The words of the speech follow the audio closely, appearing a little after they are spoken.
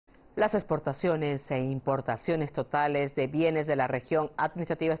Las exportaciones e importaciones totales de bienes de la región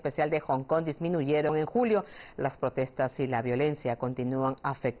administrativa especial de Hong Kong disminuyeron en julio. Las protestas y la violencia continúan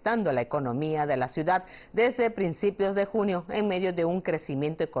afectando la economía de la ciudad desde principios de junio, en medio de un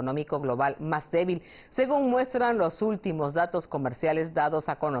crecimiento económico global más débil, según muestran los últimos datos comerciales dados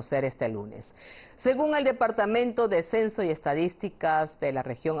a conocer este lunes. Según el Departamento de Censo y Estadísticas de la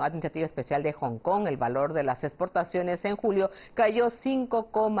región administrativa especial de Hong Kong, el valor de las exportaciones en julio cayó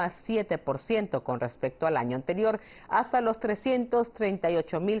 5,7% con respecto al año anterior, hasta los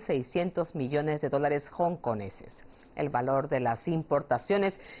 338.600 millones de dólares hongkoneses. El valor de las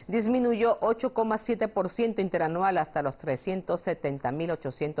importaciones disminuyó 8,7% interanual hasta los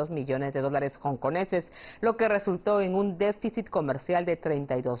 370.800 millones de dólares hongkoneses, lo que resultó en un déficit comercial de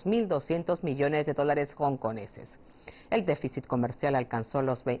 32.200 millones de dólares hongkoneses. El déficit comercial alcanzó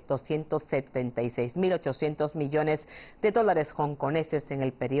los 276.800 millones de dólares hongkoneses en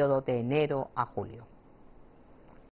el periodo de enero a julio.